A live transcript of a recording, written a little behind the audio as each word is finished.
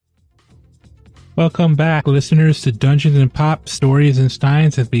Welcome back, listeners, to Dungeons and Pop Stories and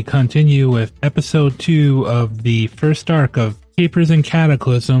Steins as we continue with episode 2 of the first arc of Capers and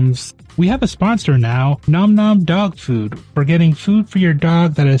Cataclysms. We have a sponsor now, Nom Nom Dog Food, for getting food for your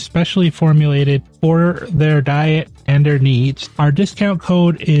dog that is specially formulated for their diet and their needs. Our discount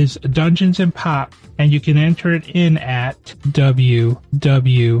code is Dungeons and Pop, and you can enter it in at www.nomnom,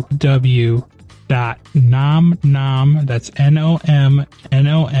 that's NOMNOM,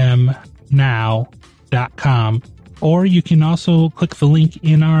 now.com, or you can also click the link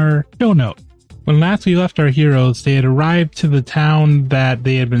in our show note. When last we left our heroes, they had arrived to the town that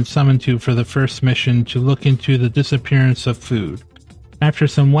they had been summoned to for the first mission to look into the disappearance of food. After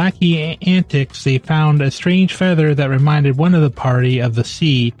some wacky antics, they found a strange feather that reminded one of the party of the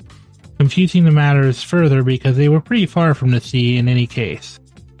sea, confusing the matters further because they were pretty far from the sea in any case.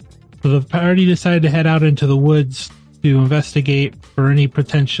 So the party decided to head out into the woods to investigate for any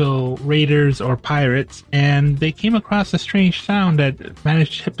potential raiders or pirates, and they came across a strange sound that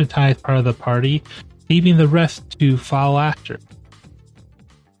managed to hypnotize part of the party, leaving the rest to follow after.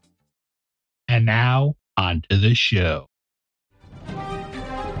 And now, on to the show.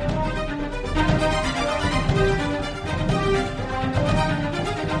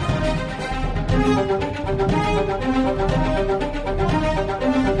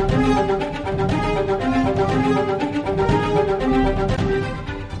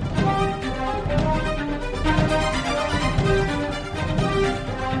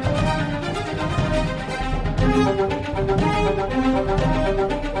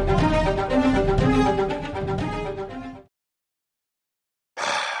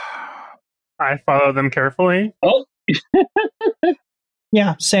 I follow them carefully. Oh.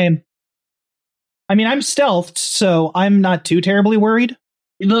 Yeah, same. I mean, I'm stealthed, so I'm not too terribly worried.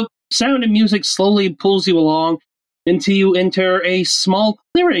 The sound of music slowly pulls you along until you enter a small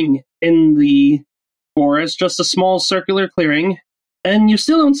clearing in the forest, just a small circular clearing, and you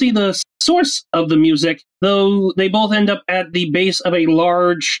still don't see the source of the music, though they both end up at the base of a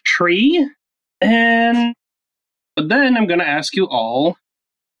large tree. But then I'm going to ask you all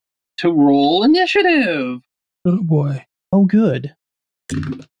to roll initiative. Oh boy. Oh, good.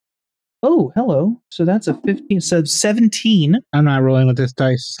 Oh, hello. So that's a 15, so 17. I'm not rolling with this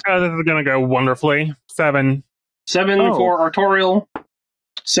dice. This is going to go wonderfully. 7. 7 for Artorial.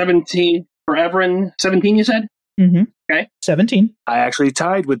 17 for Everin. 17, you said? Mm-hmm. Okay. 17. I actually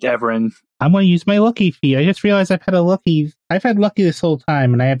tied with Everin. I'm going to use my lucky feat. I just realized I've had lucky this whole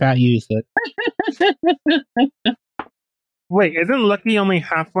time, and I have not used it. Wait, isn't Lucky only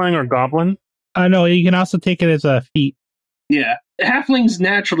halfling or goblin? No, you can also take it as a feat. Yeah. Halflings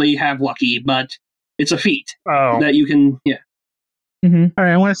naturally have lucky, but it's a feat that you can, Mm-hmm. All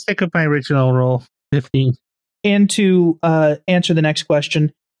right, I want to stick with my original roll, 15. And to answer the next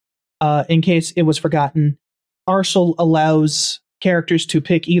question, in case it was forgotten, Arcel allows characters to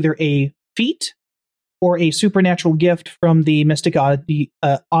pick either a feat or a supernatural gift from the Mystic Odyssey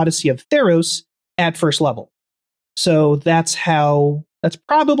of Theros at first level. So that's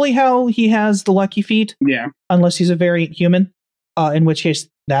probably how he has the lucky feat. Yeah. Unless he's a variant human, in which case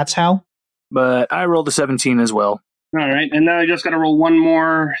that's how. But I rolled a 17 as well. All right, and now I just got to roll one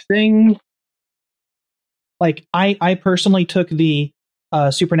more thing. Like, I personally took the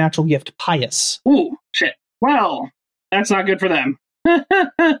supernatural gift Pious. Ooh, shit. Well, that's not good for them. They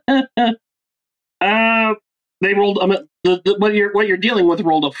rolled what you're dealing with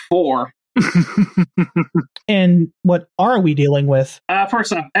rolled a 4. And what are we dealing with?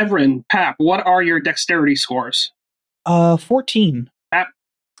 First off, Everin, Pap, what are your dexterity scores? 14. Pap.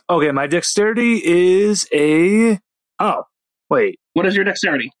 Okay, my dexterity is a... Oh, wait. What is your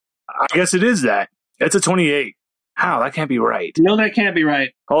dexterity? I guess it is that. It's a 28. How? That can't be right. No, that can't be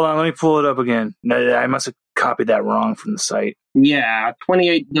right. Hold on, let me pull it up again. No, I must have copied that wrong from the site. Yeah,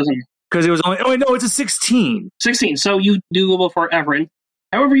 28 doesn't... Because it was only... Oh, no, it's a 16. 16, so you do before Everin.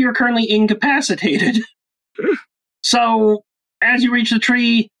 However, you're currently incapacitated. So, as you reach the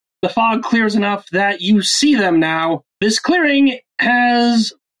tree, the fog clears enough that you see them now. This clearing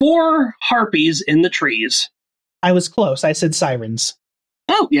has 4 harpies in the trees. I was close. I said sirens.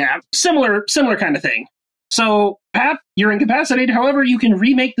 Oh, yeah. Similar kind of thing. So, Pap, you're incapacitated. However, you can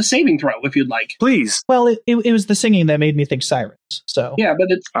remake the saving throw if you'd like. Please. Well, it was the singing that made me think sirens. So yeah, but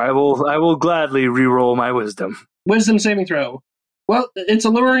it's... I will gladly re-roll my wisdom. Wisdom saving throw. Well, it's a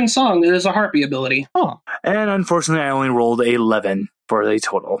luring song. It is a harpy ability. Oh. And unfortunately, I only rolled 11 for the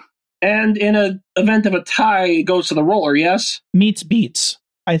total. And in an event of a tie, it goes to the roller, yes? Meets beats,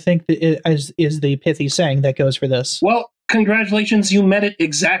 I think, that is the pithy saying that goes for this. Well, congratulations, you met it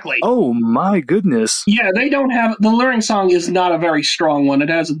exactly. Oh my goodness. Yeah, they don't have... The luring song is not a very strong one. It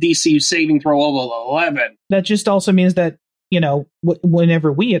has a DC saving throw of 11. That just also means that,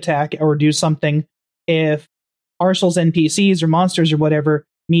 whenever we attack or do something, if Arsenal's NPCs or monsters or whatever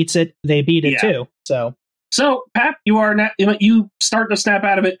meets it, they beat it too. So, Pap, you start to snap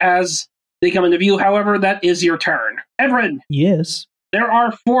out of it as they come into view. However, that is your turn. Everin. Yes. There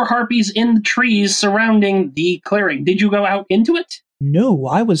are 4 harpies in the trees surrounding the clearing. Did you go out into it? No,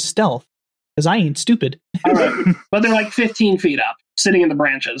 I was stealth, because I ain't stupid. All right. But they're like 15 feet up, sitting in the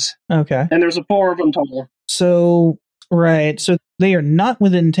branches. Okay. And there's 4 of them total. So, right. So they are not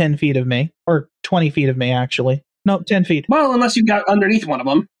within 10 feet of me, or 20 feet of me, actually. No, 10 feet. Well, unless you got underneath one of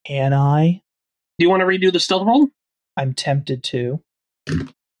them. Can I? Do you want to redo the stealth roll? I'm tempted to.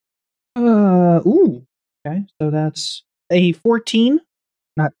 Ooh. Okay, so that's a 14.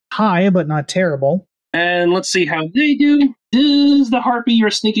 Not high, but not terrible. And let's see how they do. Does the harpy you're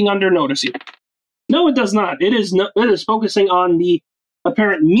sneaking under notice you? No, it does not. It is focusing on the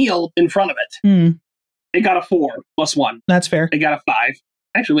apparent meal in front of it. It got a 4 plus 1. That's fair. It got a 5.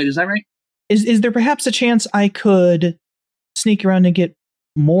 Actually, wait, is that right? Is there perhaps a chance I could sneak around and get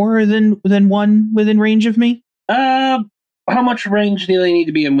more than one within range of me? How much range do they need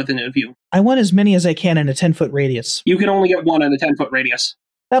to be in within a view? I want as many as I can in a 10-foot radius. You can only get one in a 10-foot radius.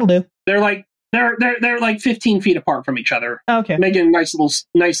 That'll do. They're like 15 feet apart from each other. Okay. Making a nice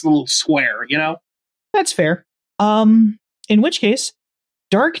little square, That's fair. In which case,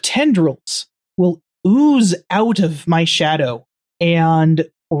 dark tendrils will ooze out of my shadow and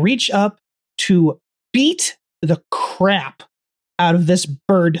reach up to beat the crap out of this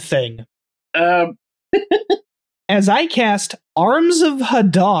bird thing. As I cast Arms of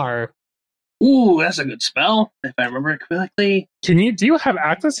Hadar. Ooh, that's a good spell, if I remember correctly. Do you have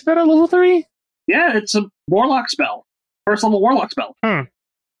access to that at level 3? Yeah, it's a warlock spell. First level warlock spell.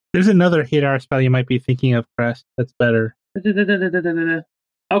 There's another Hadar spell you might be thinking of, Crest, that's better.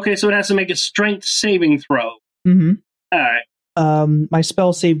 Okay, so it has to make a strength saving throw. Mm-hmm. Alright. My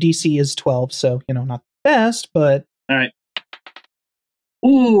spell save DC is 12, so, not the best, but... Alright.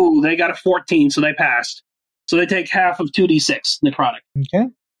 Ooh, they got a 14, so they passed. So they take half of 2d6 necrotic. Okay.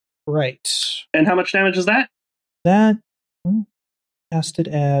 Right. And how much damage is that? That, cast it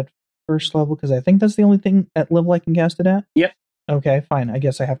at first level, because I think that's the only thing at level I can cast it at? Yep. Okay, fine. I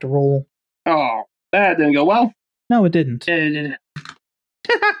guess I have to roll. Oh, that didn't go well. No, it didn't.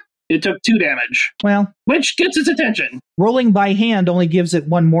 It took 2 damage. Well. Which gets its attention. Rolling by hand only gives it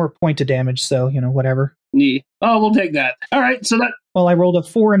 1 more point of damage, so, whatever. Yeah. Oh, we'll take that. Alright, so that... Well, I rolled a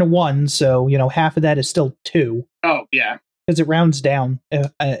 4 and a 1, so, half of that is still 2. Oh, yeah. Because it rounds down,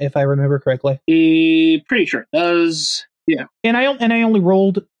 if I remember correctly. Pretty sure it does. Yeah. And I only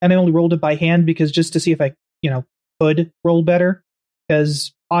rolled it by hand because just to see if I, could roll better.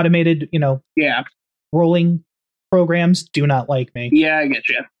 Because automated, rolling programs do not like me. Yeah, I get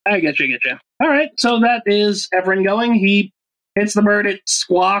you. All right, so that is Everin going. He hits the bird, it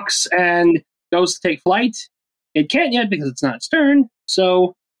squawks, and goes to take flight. It can't yet because it's not its turn.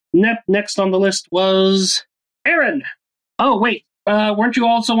 So next on the list was Aaron. Oh, wait. Weren't you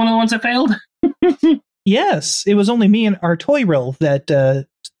also one of the ones that failed? Yes, it was only me and our toy rill that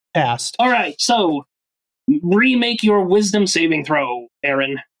passed. All right, so remake your wisdom saving throw,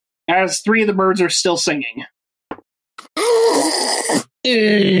 Aaron, as 3 of the birds are still singing.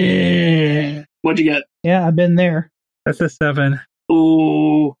 What'd you get? Yeah, I've been there. That's a 7.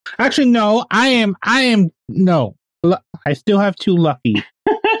 Ooh. Actually, no, no. I still have 2 lucky.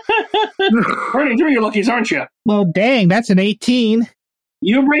 Burning through your luckies, aren't you? Well, dang, that's an 18.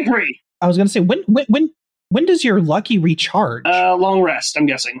 You break 3. I was going to say, when does your lucky recharge? Long rest, I'm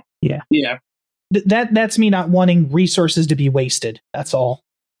guessing. Yeah. Yeah. That's me not wanting resources to be wasted. That's all.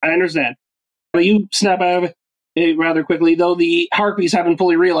 I understand. But you snap out of it rather quickly, though the harpies haven't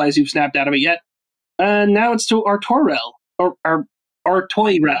fully realized you've snapped out of it yet. And now it's to our Torrel. Or our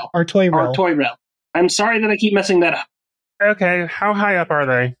toy rail. Our toy rail. I'm sorry that I keep messing that up. Okay, how high up are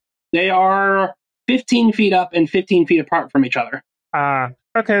they? They are 15 feet up and 15 feet apart from each other.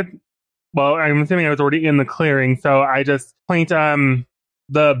 Okay. Well, I'm assuming I was already in the clearing, so I just point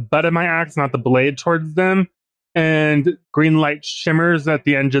the butt of my axe, not the blade, towards them, and green light shimmers at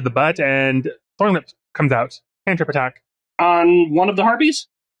the edge of the butt, and Thornlip comes out. Cantrip attack. On one of the harpies?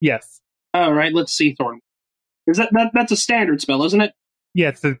 Yes. All right, let's see, Thorn. Is that's a standard spell, isn't it? Yeah,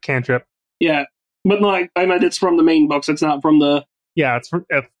 it's a cantrip. Yeah, but no, I meant it's from the main books. It's not from the... Yeah, it's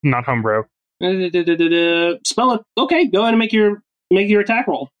not homebrew. Spell it. Okay, go ahead and make your attack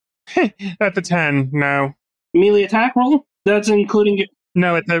roll. That's a 10. No. Melee attack roll? That's including...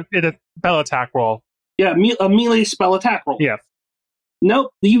 No, it's a spell attack roll. Yeah, a melee spell attack roll. Yes.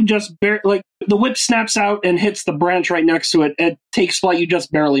 Nope, you just the whip snaps out and hits the branch right next to it. It takes flight, you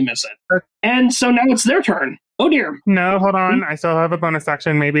just barely miss it. And so now it's their turn. Oh dear. No, hold on. I still have a bonus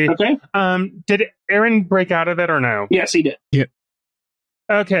action, maybe. Okay. Did Aaron break out of it or no? Yes, he did. Yeah.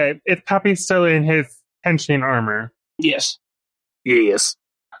 Okay, is Poppy still in his tension armor? Yes. Yes.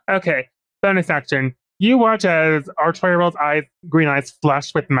 Okay, bonus action. You watch as Artoriel's green eyes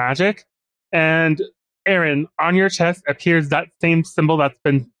flash with magic, and Aaron, on your chest appears that same symbol that's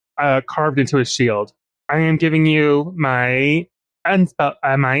been carved into his shield. I am giving you my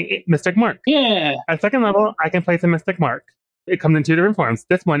my Mystic Mark. Yeah. At second level, I can place a Mystic Mark. It comes in two different forms.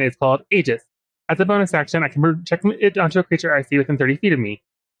 This one is called Aegis. As a bonus action, I can project it onto a creature I see within 30 feet of me.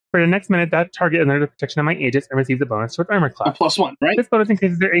 For the next minute, that target is under the protection of my Aegis and receives a bonus to its armor class. A +1, right? This bonus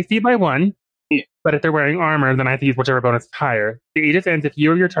increases their AC by 1, yeah. But if they're wearing armor, then I have to use whichever bonus is higher. The Aegis ends if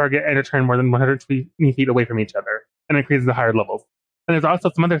you or your target enter turn more than 120 feet away from each other, and increases the higher levels. And there's also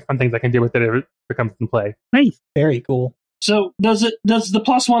some other fun things I can do with it if it comes in play. Nice. Very cool. So does the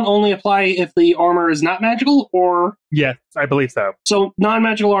 +1 only apply if the armor is not magical, or? Yes, I believe so. So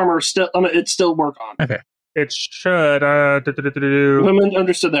non-magical armor it still work on. Okay. It should. I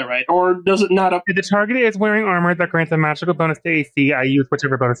understood that right, or does it not? If the target is wearing armor that grants a magical bonus to AC, I use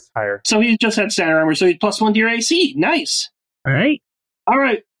whichever bonus is higher. So he just had standard armor, so he's +1 to your AC. Nice. All right. All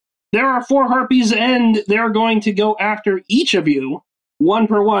right. There are 4 harpies, and they're going to go after each of you, one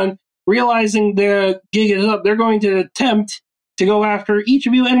per one. Realizing the gig is up, they're going to attempt to go after each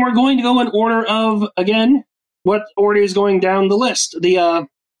of you, and we're going to go in order of, again, what order is going down the list, the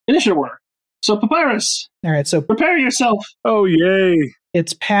initiative order. So, Papyrus. All right, so prepare yourself. Oh, yay.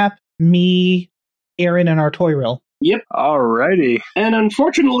 It's Pap, me, Aaron, and Artoriel. Yep. Alrighty. And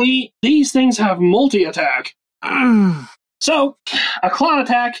unfortunately, these things have multi-attack. So, a claw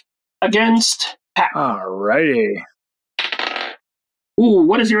attack against Pap. Alrighty. Ooh,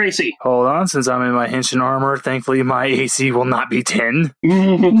 what is your AC? Hold on, since I'm in my Henshin armor, thankfully my AC will not be 10.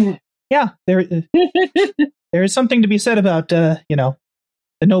 Yeah, there is something to be said about, the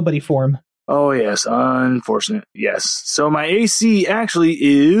nobody form. Oh, yes, unfortunate. Yes. So my AC actually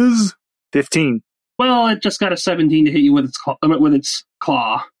is 15. Well, it just got a 17 to hit you with its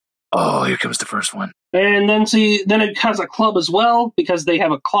claw. Oh, here comes the first one. And then then it has a club as well, because they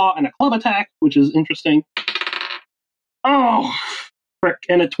have a claw and a club attack, which is interesting. Oh, frick,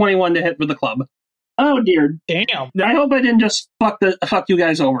 and a 21 to hit with the club. Oh dear. Damn. I hope I didn't just fuck you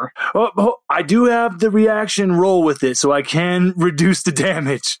guys over. Oh, I do have the reaction roll with it, so I can reduce the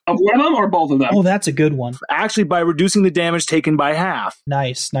damage. Of one of them or both of them? Oh, that's a good one. Actually, by reducing the damage taken by half.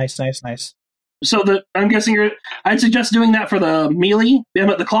 Nice. So I'm guessing I'd suggest doing that for the melee,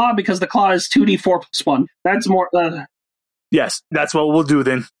 the claw, because the claw is 2d4 plus 1. That's more... Yes, that's what we'll do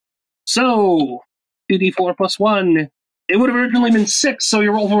then. So, 2d4 plus 1... It would have originally been 6, so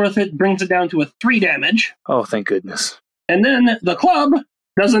your roll with it brings it down to a 3 damage. Oh, thank goodness. And then the club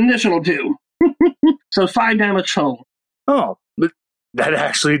does an additional 2. So 5 damage total. Oh, but that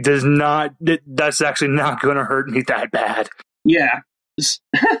actually does not... That's actually not going to hurt me that bad. Yeah.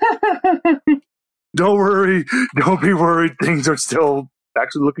 Don't worry. Don't be worried. Things are still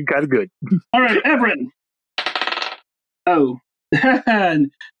actually looking kind of good. All right, Everin. Oh.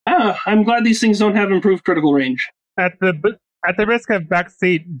 I'm glad these things don't have improved critical range. At the risk of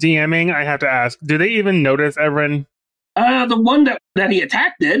backseat DMing, I have to ask: do they even notice Everin? The one that he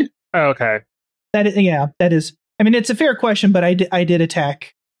attacked did. Oh, okay. That is. I mean, it's a fair question, but I did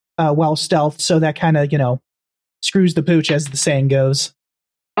attack while stealth, so that kind of screws the pooch, as the saying goes.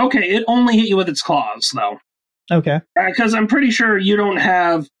 Okay, it only hit you with its claws, though. Okay. Because I'm pretty sure you don't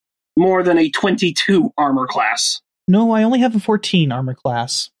have more than a 22 armor class. No, I only have a 14 armor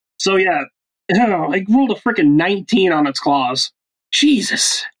class. So yeah. I rolled a freaking 19 on its claws.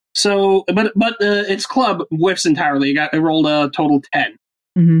 Jesus. So, but its club whiffs entirely. I rolled a total 10.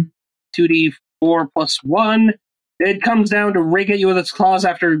 Mm-hmm. 2d4 plus 1. It comes down to rake at you with its claws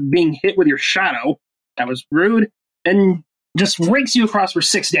after being hit with your shadow. That was rude. And just rakes you across for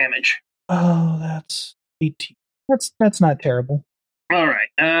 6 damage. Oh, that's 18. That's not terrible. All right.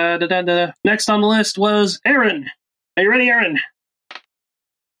 Next on the list was Aaron. Are you ready, Aaron?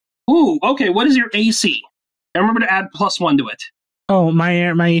 Ooh, okay, what is your AC? I remember to add +1 to it. Oh, my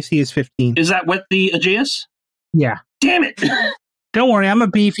AC is 15. Is that with the Aegeus? Yeah. Damn it! Don't worry, I'm a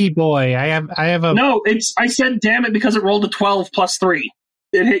beefy boy. I have a... No, I said damn it because it rolled a 12 plus 3.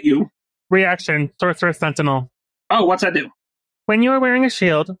 It hit you. Reaction, Sorceress Sentinel. Oh, what's that do? When you are wearing a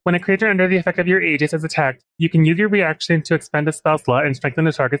shield, when a creature under the effect of your Aegis is attacked, you can use your reaction to expend a spell slot and strengthen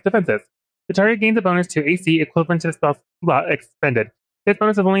the target's defenses. The target gains a bonus to AC equivalent to the spell slot expended. This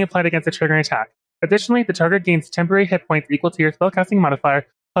bonus is only applied against a triggering attack. Additionally, the target gains temporary hit points equal to your spellcasting modifier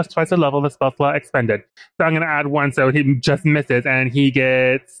plus twice the level of the spell slot expended. So I'm going to add 1 so he just misses, and he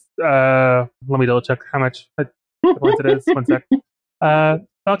gets... let me double check how much points it is. 1 sec.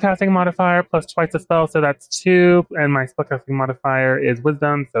 Spellcasting modifier plus twice the spell, so that's 2, and my spellcasting modifier is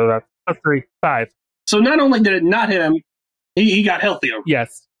wisdom, so that's plus 3, 5. So not only did it not hit him, he got healthier.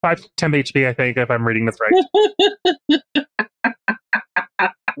 Yes, 5 temp HP, I think, if I'm reading this right.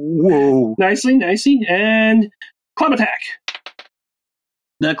 Whoa. Nicely. And club attack.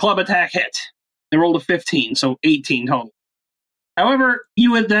 The club attack hit. They rolled a 15, so 18 total. However,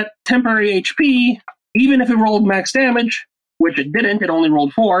 you had that temporary HP, even if it rolled max damage, which it didn't, it only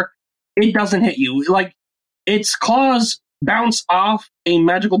rolled 4, it doesn't hit you. Like, its claws bounce off a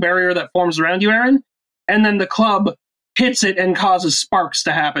magical barrier that forms around you, Aaron, and then the club hits it and causes sparks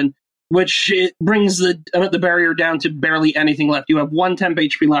to happen, which it brings the barrier down to barely anything left. You have 1 temp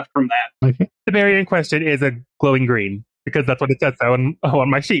HP left from that. Okay. The barrier in question is a glowing green, because that's what it says on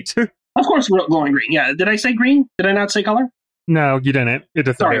my sheet. Of course, glowing green. Yeah, did I say green? Did I not say color? No, you didn't. It's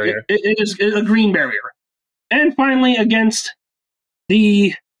just a barrier. It is a green barrier. And finally, against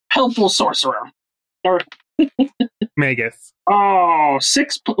the helpful sorcerer. Magus. Oh,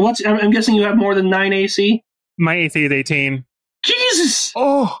 6. I'm guessing you have more than 9 AC? My AC is 18. Jesus!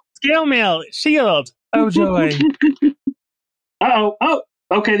 Oh, Scale mail, shield. Oh, joy. Uh-oh. Oh,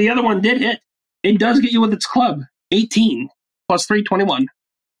 okay, the other one did hit. It does get you with its club. 18 plus 3, 21.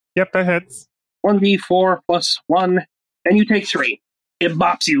 Yep, that hits. 1d4 plus 1, and you take 3. It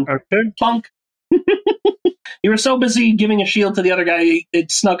bops you. Okay. Bunk. You were so busy giving a shield to the other guy,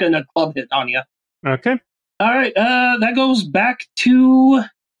 it snuck in a club hit on you. Okay. All right, that goes back to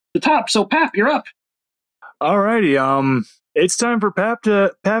the top. So, Pap, you're up. alrighty. It's time for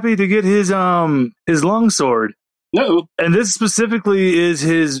Pappy to get his longsword. No. And this specifically is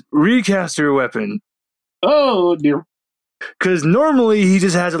his recaster weapon. Oh, dear. Because normally he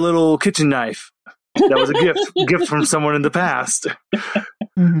just has a little kitchen knife. That was a gift from someone in the past.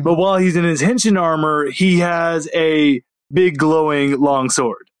 But while he's in his henshin armor, he has a big glowing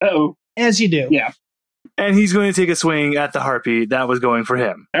longsword. Uh-oh. As you do. Yeah. And he's going to take a swing at the harpy that was going for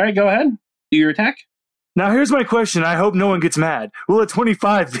him. All right, go ahead. Do your attack. Now here's my question. I hope no one gets mad. Will a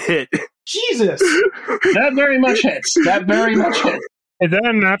 25 hit? Jesus! That very much hits. That very much hits. Is that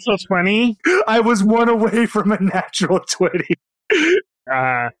a natural 20? I was 1 away from a natural 20.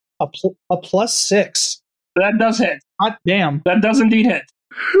 Uh, A plus 6. That does hit. Hot damn. That does indeed hit.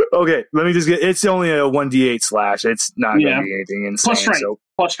 Okay, let me just get... It's only a 1d8 slash. It's not going to be anything insane. Plus strength. So.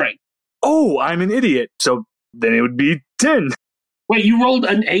 Plus strength. Oh, I'm an idiot. So then it would be 10. Wait, you rolled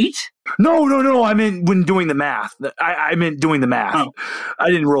an 8? No. I meant when doing the math. I meant doing the math. Oh. I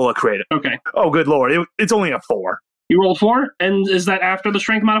didn't roll a crit. Okay. Oh, good lord. It's only a 4. You rolled 4? And is that after the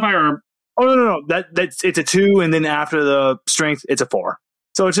strength modifier? Or... Oh, no. It's a 2, and then after the strength, it's a 4.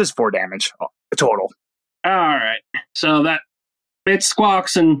 So it's just 4 damage total. All right. So that it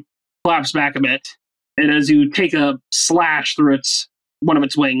squawks and flaps back a bit. And as you take a slash through one of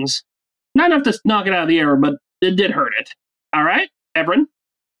its wings, not enough to knock it out of the air, but it did hurt it. All right, Everin.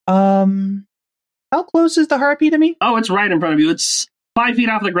 How close is the harpy to me? Oh, it's right in front of you. It's 5 feet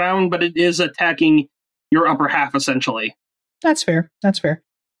off the ground, but it is attacking your upper half, essentially. That's fair.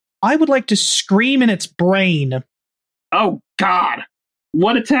 I would like to scream in its brain. Oh, God.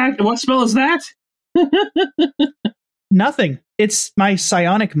 What attack? What spell is that? Nothing. It's my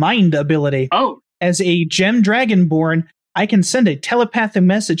psionic mind ability. Oh. As a gem dragonborn, I can send a telepathic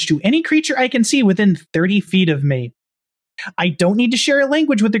message to any creature I can see within 30 feet of me. I don't need to share a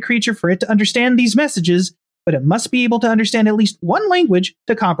language with the creature for it to understand these messages, but it must be able to understand at least one language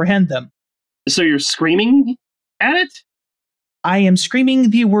to comprehend them. So you're screaming at it? I am screaming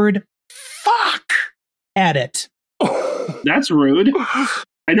the word fuck at it. That's rude.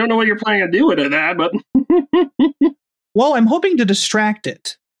 I don't know what you're planning to do with that, but... Well, I'm hoping to distract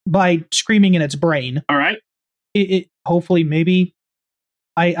it by screaming in its brain. All right. It hopefully, maybe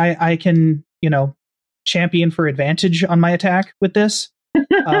I can, champion for advantage on my attack with this.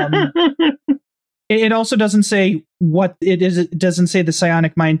 It also doesn't say what it is. It doesn't say the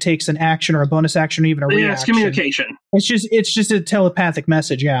psionic mind takes an action or a bonus action or even a reaction. Yeah, it's communication. It's just a telepathic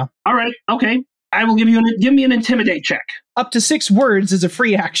message. Yeah. All right. Okay. I will give me an intimidate check. Up to 6 words is a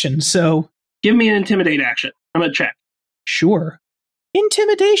free action. So give me an intimidate action. I'm gonna check. Sure.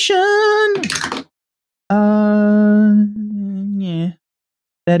 Intimidation. Yeah.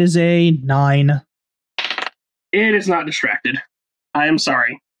 That is a 9. It is not distracted. I am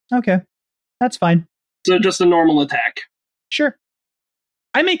sorry. Okay. That's fine. So just a normal attack. Sure.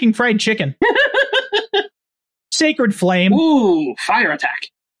 I'm making fried chicken. Sacred flame. Ooh, fire attack.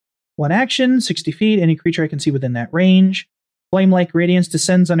 One action, 60 feet, any creature I can see within that range. Flame-like radiance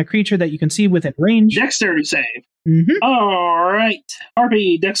descends on a creature that you can see within range. Dexterity save. Mm-hmm. All right.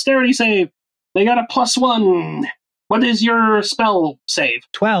 RP, dexterity save. They got a +1. What is your spell save?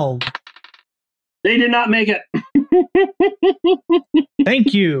 12. They did not make it.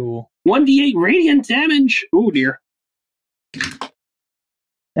 Thank you. 1d8 radiant damage. Oh, dear.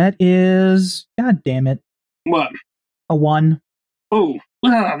 That is... God damn it. What? A 1. Oh,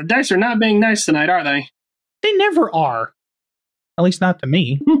 well, the dice are not being nice tonight, are they? They never are. At least not to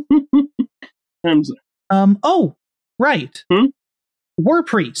me. Oh, right. War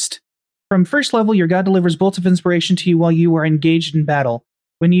Priest. From first level, your god delivers bolts of inspiration to you while you are engaged in battle.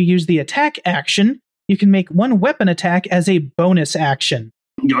 When you use the attack action, you can make one weapon attack as a bonus action.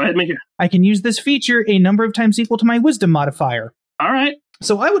 Go ahead, make it. I can use this feature a number of times equal to my wisdom modifier. All right.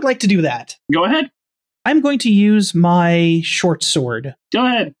 So I would like to do that. Go ahead. I'm going to use my short sword. Go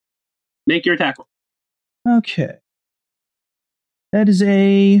ahead. Make your attack. Okay. That is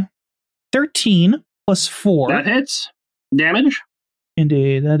a 13 plus 4. That hits. Damage. And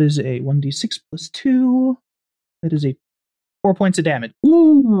that is a 1d6 plus 2. That is a 4 points of damage.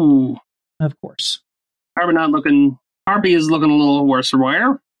 Ooh. Of course. Harpy is looking a little worse for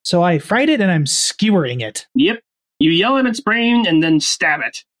wear. So I fried it and I'm skewering it. Yep. You yell at its brain and then stab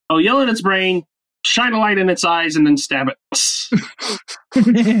it. Oh, yell at its brain, shine a light in its eyes, and then stab it.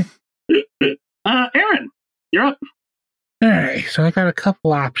 Aaron, you're up. All right, so I got a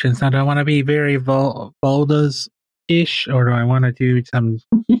couple options. Now, do I want to be very Voldas-ish, or do I want to do some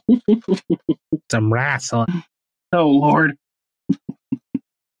wrestling? Oh, Lord.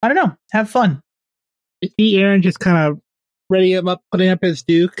 I don't know. Have fun. You see Aaron just kind of ready him up, putting up his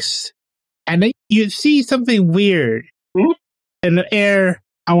dukes, and then you see something weird in the air.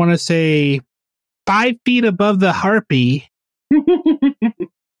 I want to say 5 feet above the harpy,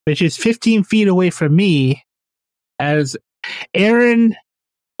 which is 15 feet away from me, as Aaron...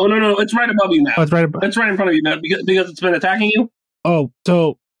 Oh, no, it's right above you now. Oh, it's right above. It's right in front of you now because it's been attacking you. Oh,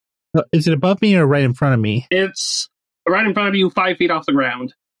 so is it above me or right in front of me? It's right in front of you, 5 feet off the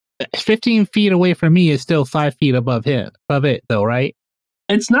ground. 15 feet away from me is still 5 feet above it, though, right?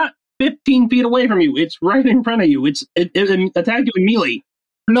 It's not 15 feet away from you. It's right in front of you. It attacked you in melee.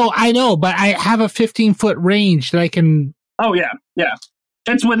 No, I know, but I have a 15-foot range that I can... Oh, yeah.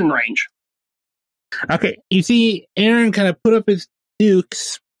 It's within range. Okay, you see Aaron kind of put up his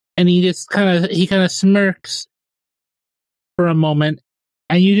dukes, and he kind of smirks for a moment,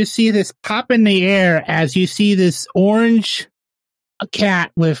 and you just see this pop in the air as you see this orange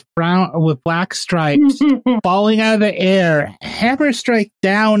cat with black stripes falling out of the air, hammer strike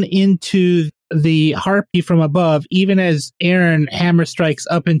down into the harpy from above, even as Aaron hammer strikes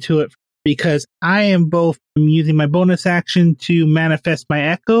up into it, because I am both using my bonus action to manifest my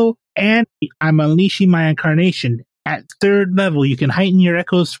echo, and I'm unleashing my incarnation. At 3rd level, you can heighten your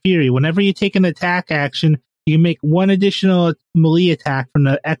echo's fury. Whenever you take an attack action, you can make one additional melee attack from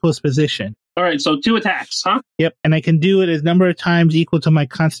the echo's position. All right, so 2 attacks, huh? Yep, and I can do it as number of times equal to my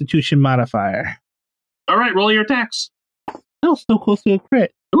constitution modifier. All right, roll your attacks. Oh, so close to a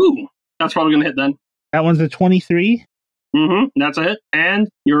crit. Ooh, that's probably going to hit then. That one's a 23. That's a hit. And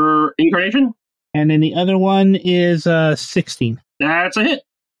your incarnation? And then the other one is 16. That's a hit.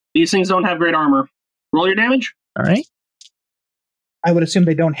 These things don't have great armor. Roll your damage. All right. I would assume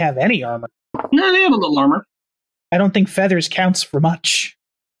they don't have any armor. No, they have a little armor. I don't think feathers counts for much.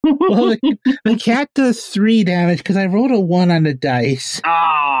 Well, the cat does 3 damage because I rolled a 1 on the dice.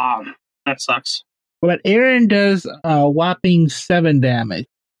 Ah, that sucks. But Aaron does a whopping 7 damage.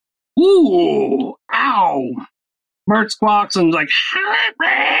 Ooh, ow. Bert squawks and like,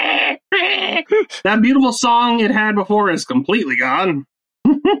 that beautiful song it had before is completely gone.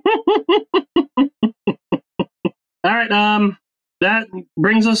 All right, that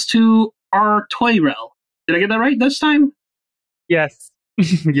brings us to our Toyrell. Did I get that right this time? Yes,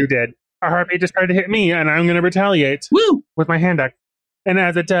 you did. Our harpy just tried to hit me, and I'm going to retaliate. Woo! With my hand axe. And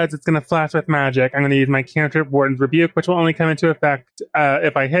as it does, it's going to flash with magic. I'm going to use my cantrip, Warden's Rebuke, which will only come into effect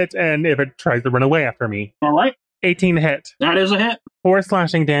if I hit and if it tries to run away after me. All right. 18 hit. That is a hit. 4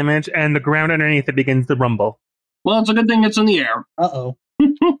 slashing damage, and the ground underneath it begins to rumble. Well, it's a good thing it's in the air. Uh-oh.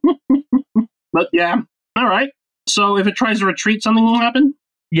 But yeah, all right. So if it tries to retreat, something will happen?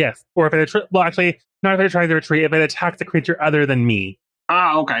 Yes. Or if it... well, actually, not if it tries to retreat, if it attacks a creature other than me.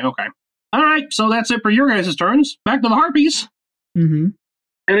 Ah, okay. All right, so that's it for your guys' turns. Back to the Harpies. Mm-hmm.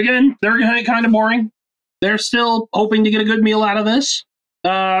 And again, they're kind of boring. They're still hoping to get a good meal out of this.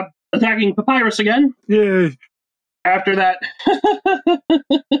 Attacking Papyrus again. Yay. After that,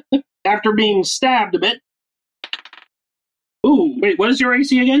 after being stabbed a bit. Ooh, wait, what is your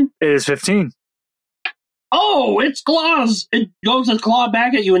AC again? It is 15. Oh, it's claws! It goes its claw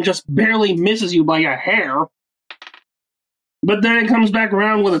back at you and just barely misses you by a hair. But then it comes back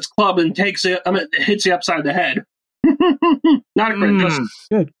around with its club and hits you upside the head. Not a crit, just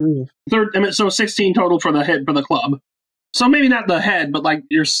Good grief. so 16 total for the hit for the club. So maybe not the head, but like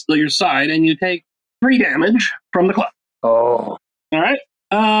your side, and you take 3 damage from the club. Oh. All right.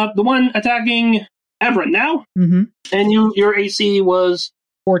 The one attacking Everett now, Mm-hmm. and your AC was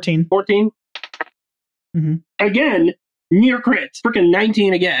 14. 14. Mm-hmm. Again, near crit. Freaking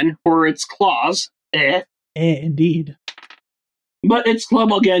 19 again for its claws. Indeed. But its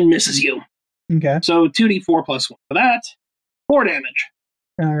club again misses you. Okay. So 2d4 plus 1 for that. 4 damage.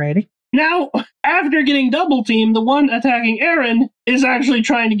 Alrighty. Now, after getting double teamed, the one attacking Aaron is actually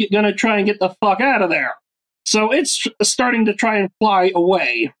gonna try and get the fuck out of there. So it's starting to try and fly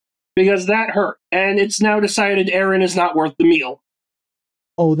away because that hurt, and it's now decided Aaron is not worth the meal.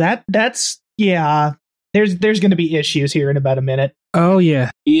 Oh, that's yeah. There's going to be issues here in about a minute. Oh,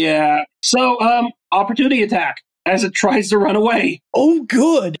 yeah. Yeah. So, opportunity attack as it tries to run away. Oh,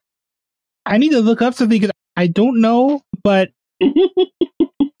 good. I need to look up something because I don't know, but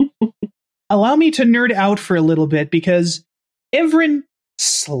Allow me to nerd out for a little bit because Evren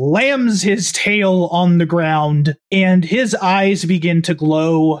slams his tail on the ground and his eyes begin to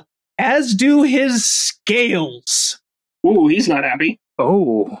glow, as do his scales. Ooh, he's not happy.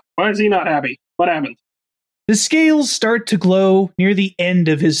 Oh. Why is he not happy? What happened? The scales start to glow near the end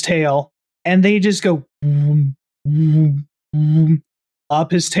of his tail, and they just go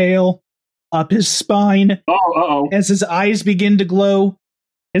up his tail, up his spine. Oh, uh-oh. As his eyes begin to glow,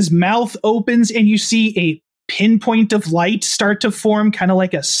 his mouth opens, and you see a pinpoint of light start to form, kind of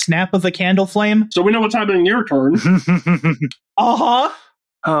like a snap of a candle flame. So we know what's happening in your turn. Uh-huh.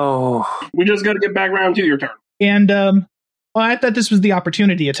 Oh. We just got to get back around to your turn. And, well, I thought this was the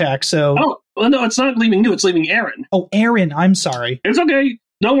opportunity attack, so... Oh, well, no, it's not leaving you, it's leaving Aaron. Oh, Aaron, I'm sorry. It's okay.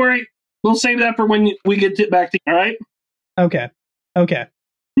 Don't worry. We'll save that for when we get back to you, all right? Okay.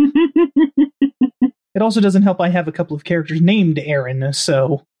 It also doesn't help I have a couple of characters named Aaron,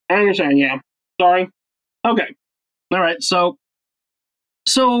 so... I understand, yeah. Sorry. Okay. All right, so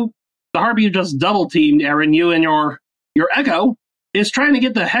the harpy you just double-teamed, Aaron, you and your Echo, is trying to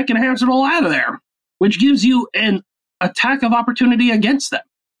get the heck and Hamsterol out of there, which gives you an attack of opportunity against them.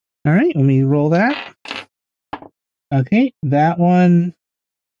 all right, let me roll that. Okay, that one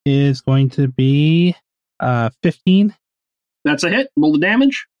is going to be 15. That's a hit. Roll the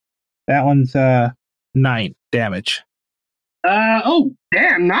damage. That one's 9 damage. Oh,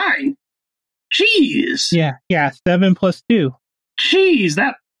 damn, 9. Jeez. Yeah, 7 plus 2. Jeez,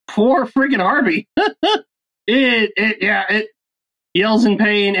 that poor freaking harpy. It yells in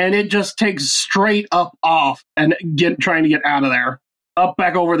pain, and it just takes straight up off and trying to get out of there. Up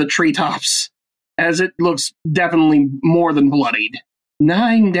back over the treetops, as it looks definitely more than bloodied.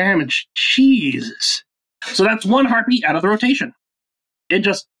 9 damage. Jesus. So that's one harpy out of the rotation. It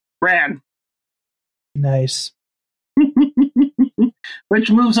just ran. Nice. Which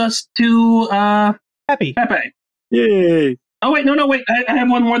moves us to Happy. Pepe. Yay. Oh, wait, no, wait. I have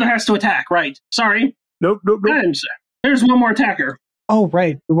one more that has to attack, right. Sorry. Nope. There's one more attacker. Oh,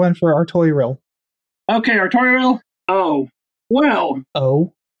 right. The one for Artorial. Okay, Artorial. Oh. Well.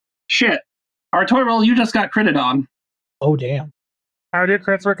 Oh. Shit. Artorial, you just got critted on. Oh, damn. How do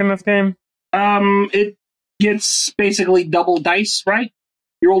crits work in this game? It gets basically double dice, right?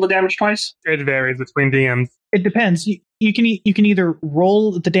 You roll the damage twice? It varies between DMs. It depends. You can either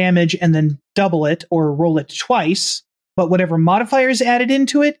roll the damage and then double it, or roll it twice, but whatever modifier is added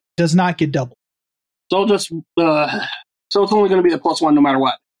into it does not get doubled. So just so it's only going to be the +1 no matter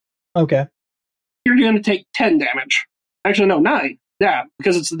what. Okay. You're going to take 10 damage. Actually, no, 9. Yeah,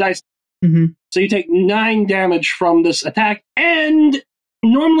 because it's the dice. Mm-hmm. So you take 9 damage from this attack, and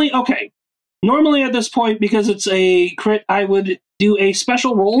normally at this point, because it's a crit, I would do a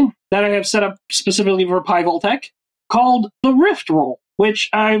special roll that I have set up specifically for Pi Voltec called the Rift Roll, which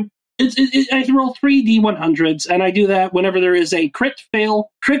I can roll 3 D100s, and I do that whenever there is a crit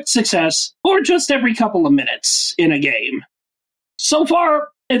fail, crit success, or just every couple of minutes in a game. So far,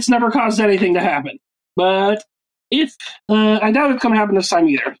 it's never caused anything to happen. But if I doubt it's going to happen this time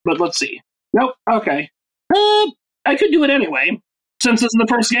either, but let's see. Nope, okay. I could do it anyway, since this is the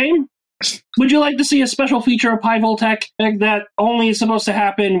first game. Would you like to see a special feature of Pi Voltec that only is supposed to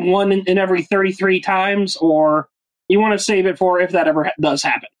happen one in every 33 times, or you want to save it for if that ever does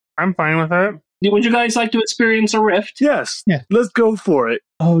happen? I'm fine with it. Would you guys like to experience a rift? Yes. Yeah. Let's go for it.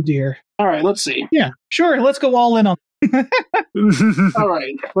 Oh, dear. All right, let's see. Yeah, sure. Let's go all in on. All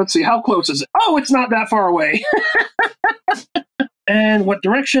right, let's see. How close is it? Oh, it's not that far away. And what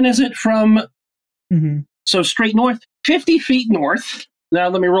direction is it from? Mm-hmm. So straight north, 50 feet north. Now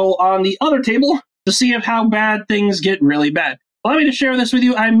let me roll on the other table to see if how bad things get really bad. Allow me to share this with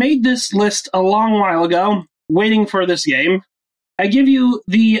you. I made this list a long while ago, waiting for this game. I give you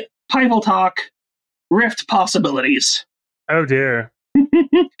the Pivotalk Rift possibilities. Oh dear.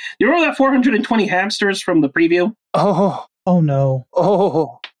 You remember that 420 hamsters from the preview? Oh. Oh no.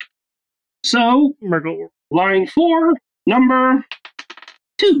 Oh. So, line 4, number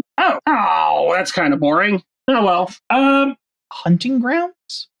 2. Oh, that's kind of boring. Oh well. Hunting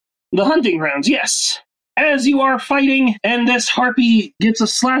grounds? The hunting grounds, yes. As you are fighting and this harpy gets a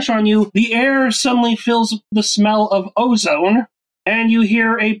slash on you, the air suddenly fills with the smell of ozone, and you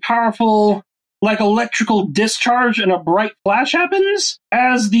hear a powerful, like, electrical discharge, and a bright flash happens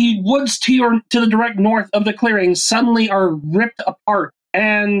as the woods to the direct north of the clearing suddenly are ripped apart,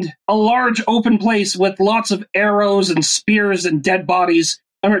 and a large open place with lots of arrows and spears and dead bodies,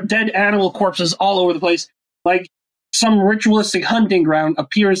 or dead animal corpses all over the place, like some ritualistic hunting ground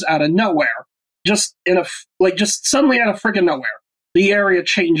appears out of nowhere. Just suddenly out of freaking nowhere. The area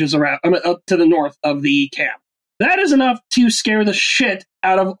changes around up to the north of the camp. That is enough to scare the shit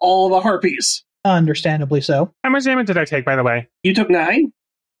out of all the harpies. Understandably so. How much damage did I take, by the way? You took 9,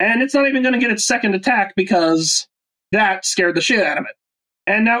 and it's not even going to get its second attack because that scared the shit out of it.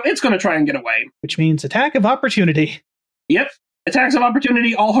 And now it's going to try and get away. Which means attack of opportunity. Yep. Attacks of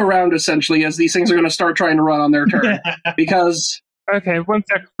opportunity all around, essentially, as these things are going to start trying to run on their turn. Because... Okay, one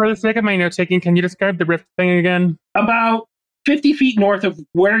sec. For the sake of my note-taking, can you describe the rift thing again? About 50 feet north of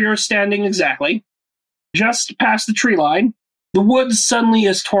where you're standing exactly, just past the tree line, the woods suddenly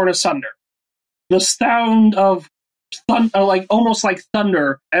is torn asunder. The sound of almost like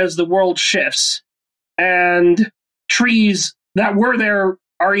thunder as the world shifts, and trees that were there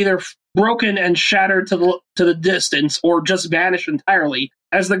are either broken and shattered to the distance or just vanish entirely,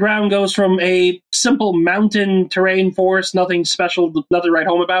 as the ground goes from a simple mountain terrain forest, nothing special, nothing to write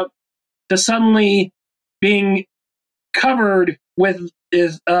home about, to suddenly being covered with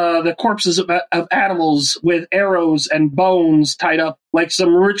the corpses of animals with arrows and bones tied up like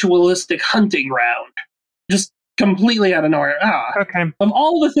some ritualistic hunting ground. Just completely out of nowhere. Okay. Of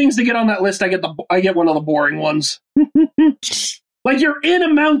all the things to get on that list, I get one of the boring ones. Like, you're in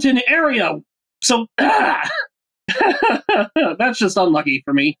a mountain area, so that's just unlucky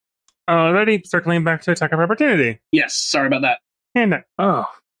for me. Already circling back to attack of opportunity. Yes, sorry about that. And Oh.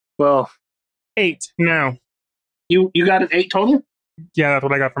 Well. 8 now. You got an 8 total? Yeah, that's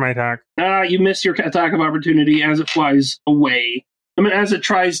what I got for my attack. You missed your attack of opportunity as it flies away. As it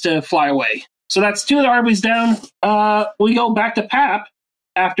tries to fly away. So that's 2 of the harpies down. We go back to Pap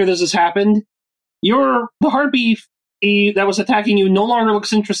after this has happened. The harpy that was attacking you no longer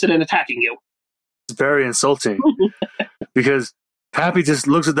looks interested in attacking you. It's very insulting. Because Pappy just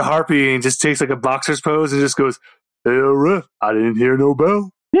looks at the harpy and just takes like a boxer's pose and just goes, "Hey, I didn't hear no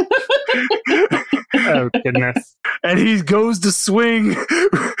bell." Oh, goodness. And he goes to swing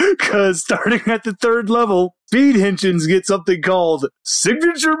because starting at the 3rd level, Speed Hinchins get something called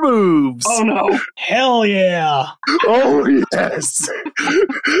signature moves. Oh no. Hell yeah. Oh yes.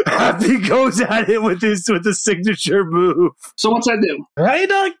 Happy goes at it with the signature move. So what's that do?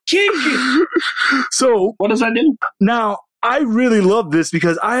 Right on, King. So what does that do? Now, I really love this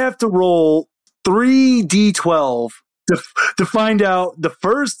because I have to roll 3d12 to find out the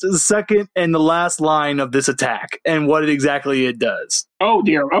first, the second, and the last line of this attack and what exactly it does. Oh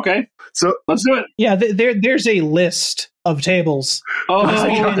dear. Okay. So let's do it. Yeah, there's a list of tables. Oh,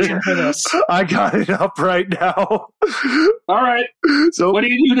 for this. I got it up right now. All right. So what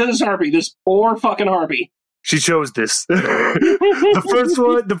do you do to this harpy? This poor fucking harpy. She chose this.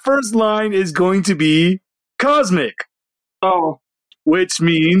 The first line is going to be cosmic. Oh. Which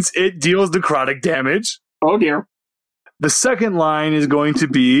means it deals necrotic damage. Oh dear. The second line is going to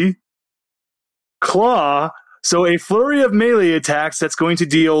be claw. So a flurry of melee attacks that's going to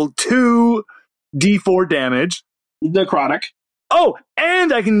deal 2d4 damage. Necrotic. Oh,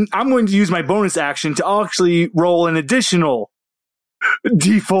 and I'm going to use my bonus action to actually roll an additional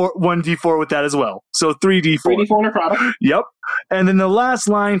d4, 1d4 with that as well. So 3d4. 3d4 necrotic. Yep. And then the last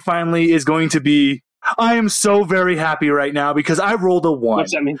line finally is going to be, I am so very happy right now because I rolled a 1.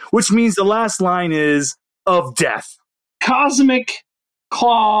 What's that mean? Which means the last line is of death. Cosmic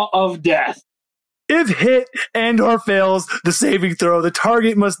Claw of Death. If hit and or fails the saving throw, the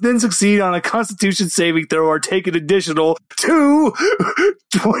target must then succeed on a Constitution saving throw or take an additional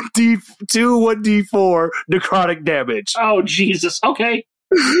 1d4 necrotic damage. Oh, Jesus. Okay.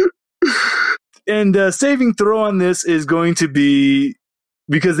 And saving throw on this is going to be,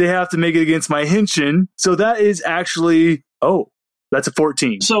 because they have to make it against my Henshin. So that is actually, that's a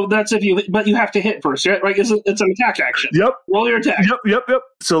 14. So that's but you have to hit first, right? Right? It's an attack action. Yep. Roll your attack. Yep.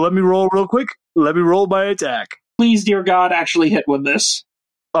 So let me roll real quick. Let me roll by attack. Please, dear God, actually hit with this.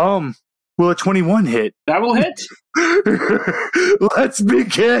 Will a 21 hit? That will hit. Let's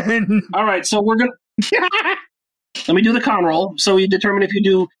begin. All right, so we're going to... Let me do the con roll. So you determine if you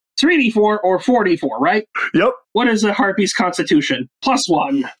do 3d4 or 4d4, right? Yep. What is a harpy's constitution?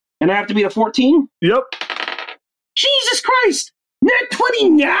 +1. And I have to be a 14? Yep. Jesus Christ! Net 20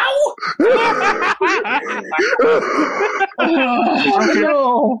 now?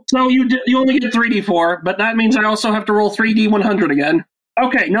 No. So you only get 3d4, but that means I also have to roll 3d100 again.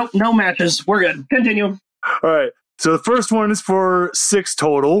 Okay, no matches. We're good. Continue. All right. So the first one is for 6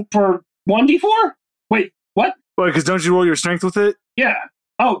 total. For 1d4? Wait, what? Wait, because don't you roll your strength with it? Yeah.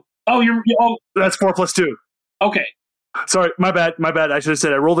 Oh, That's 4 plus 2. Okay. Sorry, my bad. I should have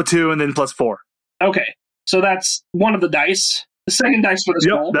said I rolled a 2 and then plus 4. Okay. So that's one of the dice. The second dice for this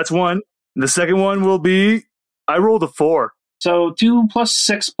roll. That's one. The second one will be, I rolled a 4. So 2 plus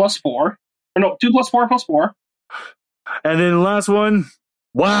 6 plus 4. Or no, 2 plus 4 plus 4. And then the last one,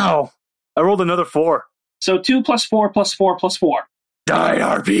 wow, I rolled another 4. So 2 plus 4 plus 4 plus 4. Die,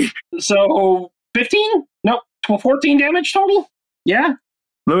 Harpy. So 15? No, 14 damage total? Yeah?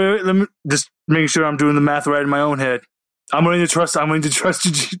 Let me just make sure I'm doing the math right in my own head. I'm going to trust I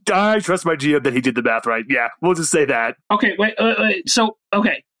trust my GM that he did the math right. Yeah, we'll just say that. Okay, wait. So,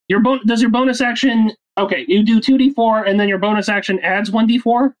 okay. Does your bonus action... Okay, you do 2d4, and then your bonus action adds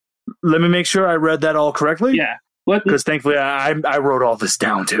 1d4? Let me make sure I read that all correctly. Yeah. Because thankfully I wrote all this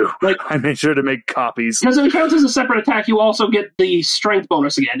down too. I made sure to make copies. Because if it counts as a separate attack, you also get the strength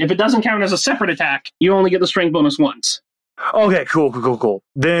bonus again. If it doesn't count as a separate attack, you only get the strength bonus once. Okay, cool.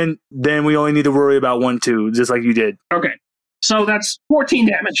 Then we only need to worry about 1, 2, just like you did. Okay. So that's 14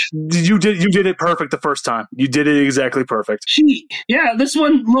 damage. You did it perfect the first time. You did it exactly perfect. Gee, yeah, this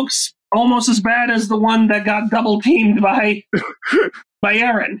one looks almost as bad as the one that got double teamed by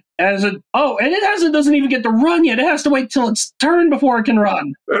Aaron. And it doesn't even get to run yet. It has to wait till its turn before it can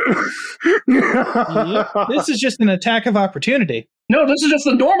run. This is just an attack of opportunity. No, this is just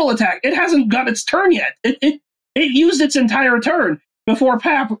a normal attack. It hasn't got its turn yet. It used its entire turn before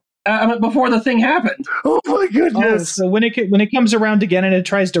before the thing happened. Oh my goodness! So when it comes around again and it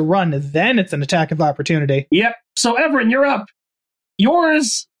tries to run, then it's an attack of opportunity. Yep. So Everin, you're up.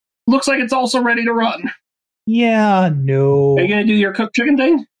 Yours looks like it's also ready to run. Yeah, no. Are you gonna do your cooked chicken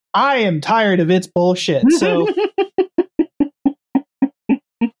thing? I am tired of its bullshit. So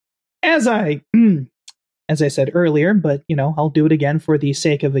as I said earlier, but I'll do it again for the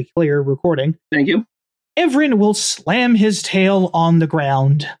sake of a clear recording. Thank you. Everin will slam his tail on the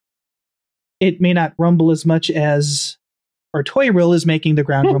ground. It may not rumble as much as Artoyril is making the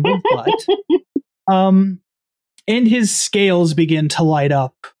ground rumble, but and his scales begin to light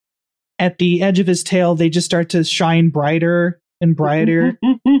up. At the edge of his tail, they just start to shine brighter and brighter.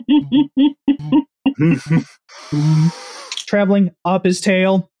 Traveling up his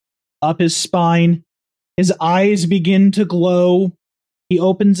tail, up his spine. His eyes begin to glow. He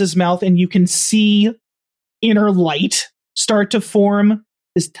opens his mouth, and you can see inner light start to form.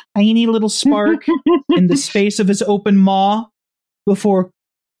 This tiny little spark in the space of his open maw before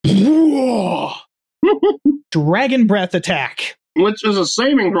dragon breath attack. Which is a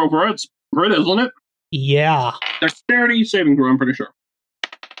saving throw for it, isn't it? Yeah. Dexterity saving throw, I'm pretty sure.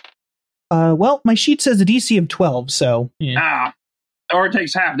 Well, my sheet says a DC of 12, so... Yeah. Or it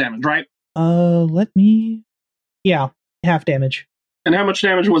takes half damage, right? Yeah, half damage. And how much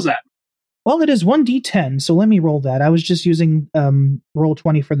damage was that? Well, it is 1d10, so let me roll that. I was just using roll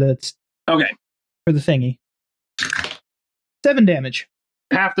 20 for the... Okay. For the thingy. 7 damage.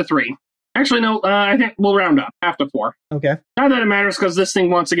 Half to 3. Actually, no, I think we'll round up. Half to 4. Okay. Not that it matters, because this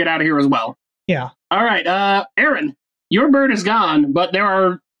thing wants to get out of here as well. Yeah. All right, Aaron, your bird is gone, but there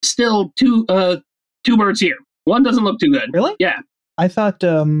are still two birds here. One doesn't look too good. Really? Yeah. I thought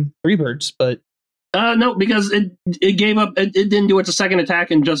 3 birds, but... No, because it gave up. It didn't do its second attack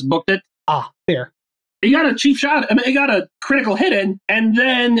and just booked it. Ah, fair. It got a cheap shot. I mean, it got a critical hit in, and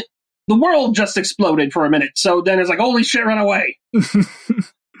then the world just exploded for a minute. So then it's like, holy shit, run away.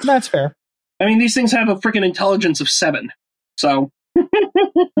 That's fair. I mean, these things have a freaking intelligence of 7. So.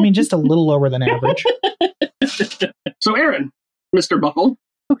 I mean, just a little lower than average. So, Aaron, Mr. Buckle.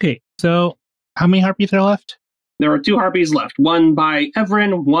 Okay, so how many harpies are left? There are 2 harpies left. One by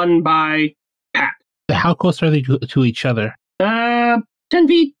Everin, one by Pat. How close are they to each other? 10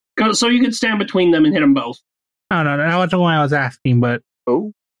 feet. So you could stand between them and hit them both. No, that wasn't what I was asking, but...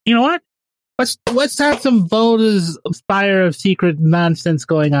 Oh. You know what? let's have some bonus Spire of Secret nonsense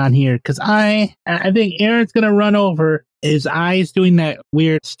going on here, because I think Aaron's gonna run over. His eyes doing that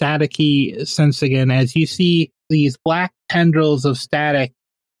weird staticky sense again as you see these black tendrils of static.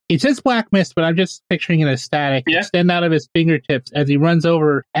 It says black mist, but I'm just picturing it as static. Yeah. Extend out of his fingertips as he runs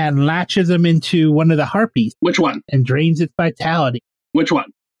over and latches him into one of the harpies. Which one? And drains its vitality. Which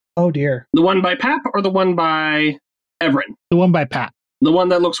one? Oh dear. The one by Pap or the one by Everin? The one by Pat. The one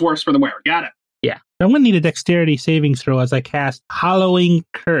that looks worse for the wearer. Got it. Yeah. I'm going to need a dexterity saving throw as I cast Hollowing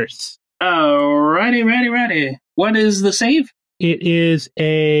Curse. Alrighty, ready. What is the save? It is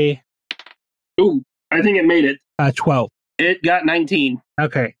a... Ooh, I think it made it. 12. It got 19.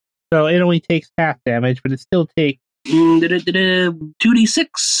 Okay. So it only takes half damage, but it still takes...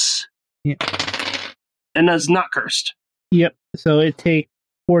 2d6. Yeah. And that's not cursed. Yep. So it takes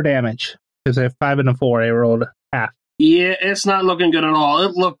 4 damage. Because I have 5 and a 4. I rolled half. Yeah, it's not looking good at all.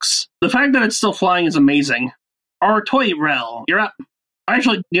 It looks... The fact that it's still flying is amazing. Artoirel, you're up.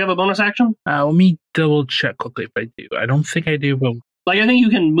 Actually, do you have a bonus action? Let me double check quickly if I do. I don't think I do, but... Like, I think you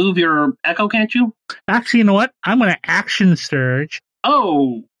can move your echo, can't you? Actually, you know what? I'm going to action surge.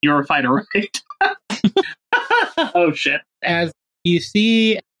 Oh, you're a fighter, right? Oh, shit. As you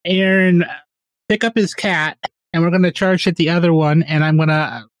see Aaron pick up his cat, and we're going to charge at the other one, and I'm going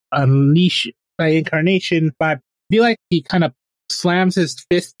to unleash my incarnation. But I feel like he kind of slams his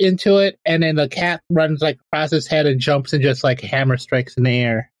fist into it, and then the cat runs like across his head and jumps and just like hammer strikes in the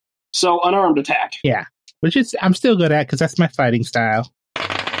air. So, unarmed attack. Yeah. Which is I'm still good at because that's my fighting style.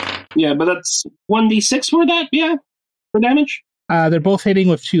 Yeah, but that's 1d6 for that, yeah? For damage? They're both hitting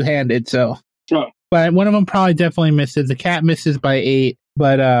with two-handed, so. Oh. But one of them probably definitely misses. The cat misses by 8,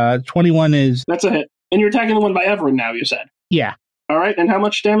 but 21 is... That's a hit. And you're attacking the one by Everin now, you said? Yeah. All right, and how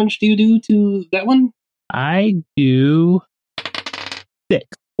much damage do you do to that one? I do 6.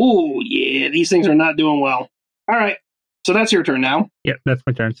 Ooh, yeah, these things are not doing well. All right, so that's your turn now. Yep, that's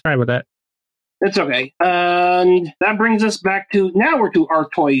my turn. Sorry about that. It's okay. And that brings us back to... Now we're to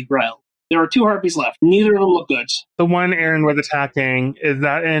Artoirel. There are 2 harpies left. Neither of them look good. The one Aaron was attacking, is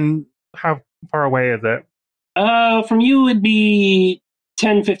that in... How far away is it? From you, it'd be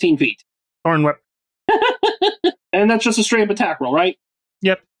 10, 15 feet. Thorn Whip. And that's just a straight-up attack roll, right?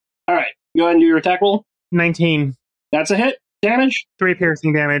 Yep. All right, go ahead and do your attack roll. 19. That's a hit. Damage? 3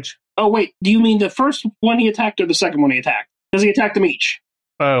 piercing damage. Oh, wait. Do you mean the first one he attacked or the second one he attacked? Because he attacked them each.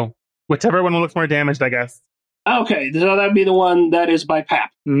 Oh. Whichever one looks more damaged, I guess. Okay, so that'd be the one that is by Pap.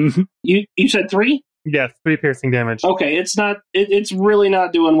 Mm-hmm. You said 3? Yes, 3 piercing damage. Okay, it's really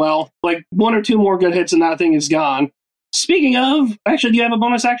not doing well. Like, 1 or 2 more good hits and that thing is gone. Speaking of, actually, do you have a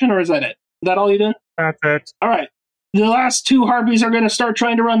bonus action or is that it? Is that all you did? That's it. All right. The last 2 harpies are going to start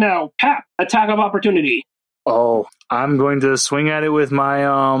trying to run now. Pap, attack of opportunity. Oh, I'm going to swing at it with my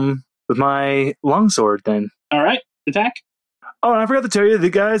longsword then. All right, attack. Oh, and I forgot to tell you, the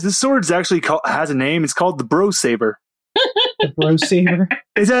guys, this sword actually has a name. It's called the Bro Saber. The Bro Saber.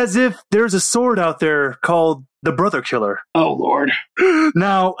 It's as if there's a sword out there called the Brother Killer. Oh, Lord.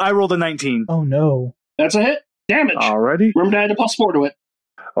 Now, I rolled a 19. Oh no. That's a hit. Damage. Alrighty. Remember to add a +4 to it.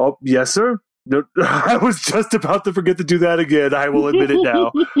 Oh, yes, sir. I was just about to forget to do that again. I will admit it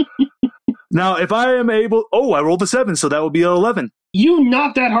now. Now, if I am able... Oh, I rolled a 7, so that would be an 11. You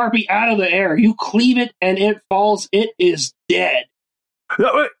knock that harpy out of the air. You cleave it, and it falls. It is dead.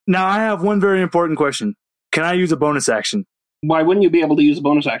 Now, I have one very important question. Can I use a bonus action? Why wouldn't you be able to use a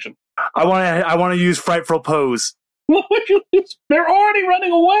bonus action? I want to use Frightful Pose. What would you use? They're already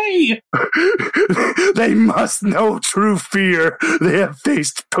running away. They must know true fear. They have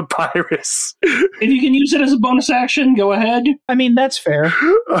faced Papyrus. If you can use it as a bonus action, go ahead. I mean, that's fair.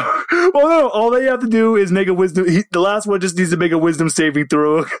 Well, no, all they have to do is make a wisdom... the last one just needs to make a wisdom saving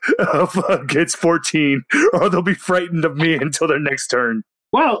throw against 14, or they'll be frightened of me until their next turn.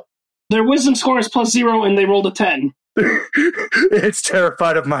 Well, their wisdom score is +0, and they rolled a 10. It's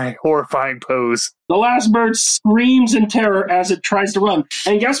terrified of my horrifying pose. The last bird screams in terror as it tries to run.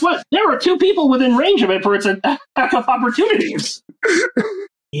 And guess what? There are 2 people within range of it for its attack of opportunities.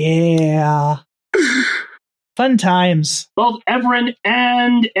 Yeah. Fun times. Both Everin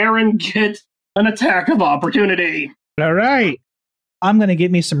and Aaron get an attack of opportunity. All right. I'm going to get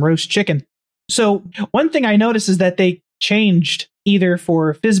me some roast chicken. So, one thing I noticed is that they changed either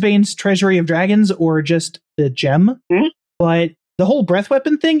for Fizbane's Treasury of Dragons or just the gem. Mm-hmm. But the whole breath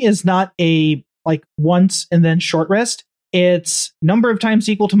weapon thing is not a like once and then short rest. It's number of times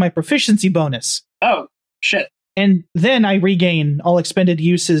equal to my proficiency bonus. Oh, shit. And then I regain all expended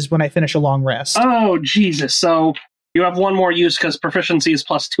uses when I finish a long rest. Oh, Jesus. So you have 1 more use because proficiency is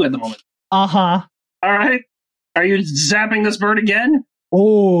 +2 at the moment. Uh-huh. All right. Are you zapping this bird again?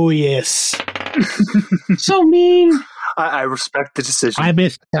 Oh, yes. So mean. I respect the decision. I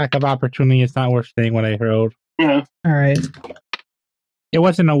missed attack of opportunity. It's not worth saying what I heard. Yeah. All right. It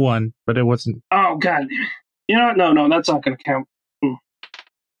wasn't a 1, but it wasn't. Oh, God. You know what? No, that's not going to count.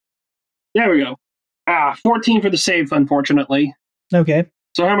 There we go. 14 for the save, unfortunately. Okay.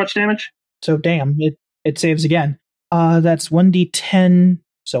 So how much damage? So damn, it saves again. That's 1d10,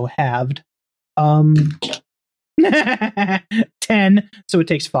 so halved. 10, so it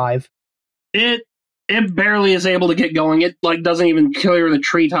takes 5. It barely is able to get going. It doesn't even clear the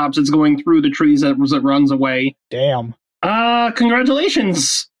treetops. It's going through the trees as it runs away. Damn.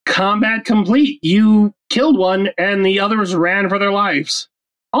 Congratulations. Combat complete. You killed one, and the others ran for their lives.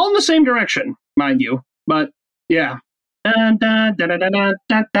 All in the same direction, mind you. But, yeah. That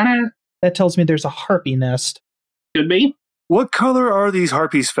tells me there's a harpy nest. Could be. What color are these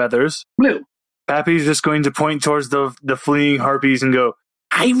harpies' feathers? Blue. Pappy's just going to point towards the fleeing harpies and go,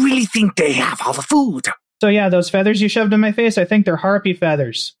 I really think they have all the food. So yeah, those feathers you shoved in my face, I think they're harpy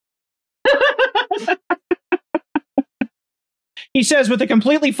feathers. He says with a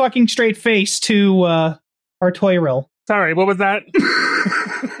completely fucking straight face to our Toyril. Sorry, what was that?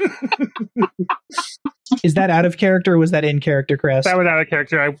 Is that out of character or was that in character, Chris? That was out of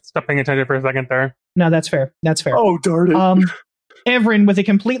character. I stopped paying attention for a second there. No, that's fair. That's fair. Oh, darn it. Everin with a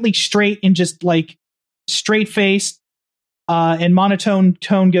completely straight and just straight face and monotone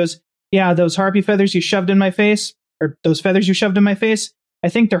tone goes, yeah, those harpy feathers you shoved in my face, or those feathers you shoved in my face, I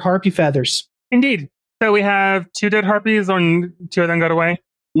think they're harpy feathers. Indeed. So we have 2 dead harpies, or 2 of them got away?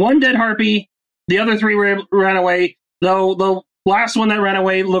 1 dead harpy. The other 3 ran away, though the last one that ran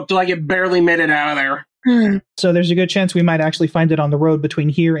away looked like it barely made it out of there. So there's a good chance we might actually find it on the road between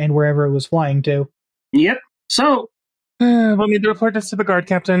here and wherever it was flying to. Yep. So, we'll need to report this to the guard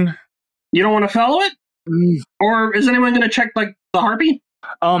captain. You don't want to follow it? Or is anyone going to check, the harpy?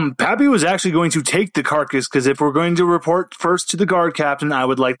 Pappy was actually going to take the carcass, because if we're going to report first to the guard captain, I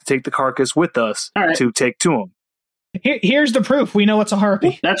would like to take the carcass with us to take to him. Here's the proof. We know it's a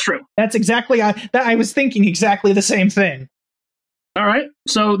harpy. That's true. That's exactly... I was thinking exactly the same thing. All right,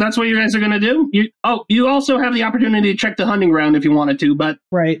 so that's what you guys are going to do? You also have the opportunity to check the hunting ground if you wanted to, but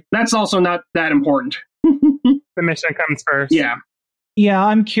that's also not that important. The mission comes first. Yeah. Yeah,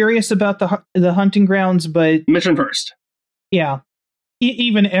 I'm curious about the hunting grounds, but... Mission first. Yeah.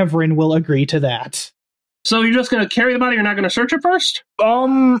 Even Everin will agree to that. So you're just going to carry the body? You're not going to search it first?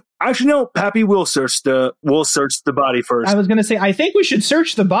 Actually, no. Pappy will search the body first. I was going to say, I think we should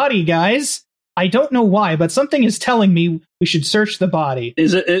search the body, guys. I don't know why, but something is telling me we should search the body.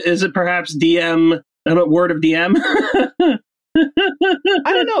 Is it perhaps DM? Word of DM? I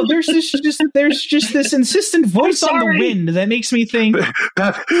don't know. There's just this insistent voice on the wind that makes me think.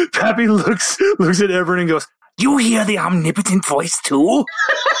 Pappy looks at Everin and goes, "You hear the omnipotent voice too?"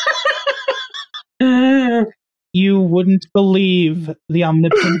 You wouldn't believe the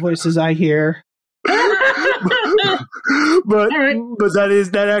omnipotent voices I hear. but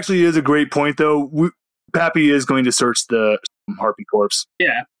that actually is a great point, though. Pappy is going to search the harpy corpse.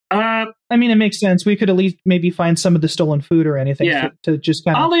 Yeah. I mean, it makes sense. We could at least maybe find some of the stolen food or anything to just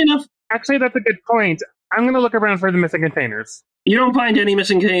kind of... Oddly enough... Actually, that's a good point. I'm going to look around for the missing containers. You don't find any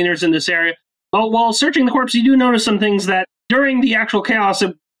missing containers in this area. But while searching the corpse, you do notice some things that during the actual chaos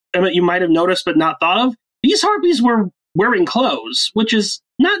you might have noticed but not thought of. These harpies were wearing clothes, which is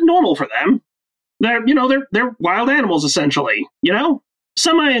not normal for them. They're wild animals, essentially.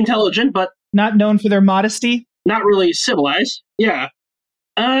 Semi-intelligent, but... Not known for their modesty? Not really civilized. Yeah.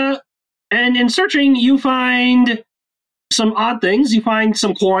 And in searching, you find some odd things. You find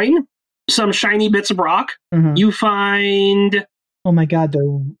some coin, some shiny bits of rock. Mm-hmm. You find... Oh my god,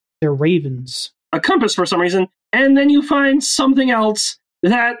 they're ravens. A compass for some reason. And then you find something else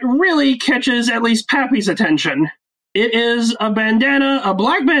that really catches at least Pappy's attention. It is a bandana, a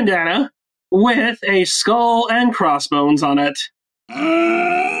black bandana, with a skull and crossbones on it.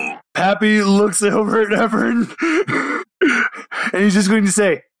 Pappy looks over at Everin, and he's just going to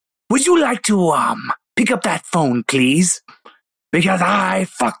say, "Would you like to pick up that phone, please? Because I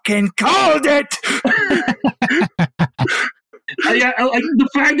fucking called it." The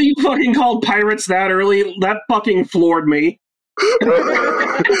fact that you fucking called pirates that early, that fucking floored me.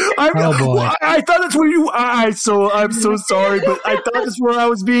 I thought that's where I'm so sorry, but I thought that's where I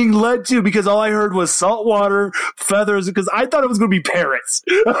was being led to, because all I heard was saltwater, feathers, because I thought it was going to be parrots.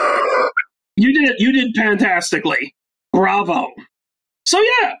 You did fantastically. Bravo. So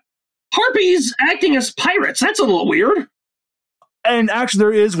yeah, harpies acting as pirates, that's a little weird. And actually,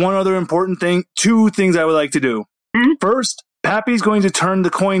 there is one other important thing, 2 things I would like to do. Mm-hmm. First, Pappy's going to turn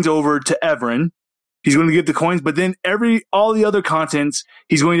the coins over to Everin. He's going to give the coins, but then all the other contents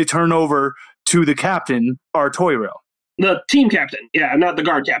he's going to turn over to the captain, Artoiro. The team captain. Yeah, not the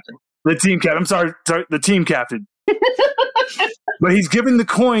guard captain. The team captain. I'm sorry, the team captain. But he's giving the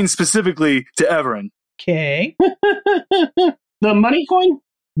coin specifically to Everin. Okay. The money coin?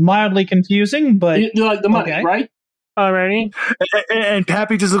 Mildly confusing, but... You like the money, okay. right? Alrighty. And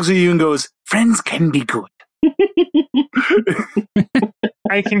Pappy just looks at you and goes, friends can be good.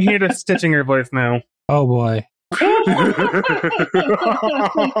 I can hear the stitch in your voice now. Oh boy.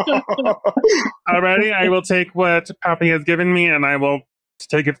 Alrighty, I will take what Pappy has given me and I will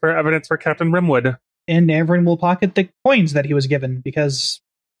take it for evidence for Captain Rimwood. And Everin will pocket the coins that he was given, because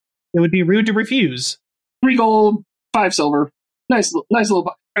it would be rude to refuse. 3 gold, 5 silver. Nice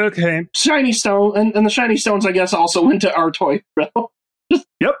little... Okay. Shiny stone, and the shiny stones, I guess, also went to our toy.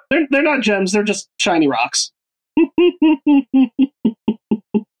 Yep. They're not gems, they're just shiny rocks.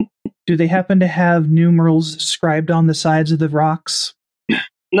 Do they happen to have numerals scribed on the sides of the rocks?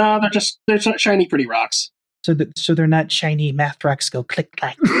 No, they're shiny, pretty rocks. So they're not shiny math rocks go click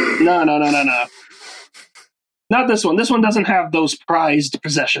clack. No. Not this one. This one doesn't have those prized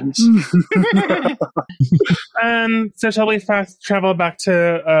possessions. So shall we fast travel back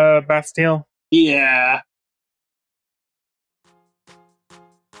to Bastille? Yeah.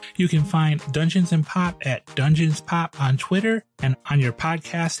 You can find Dungeons and Pop at Dungeons Pop on Twitter and on your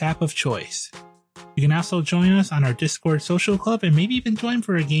podcast app of choice. You can also join us on our Discord social club and maybe even join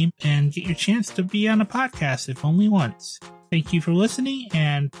for a game and get your chance to be on a podcast, if only once. Thank you for listening,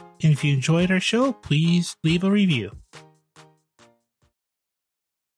 and if you enjoyed our show, please leave a review.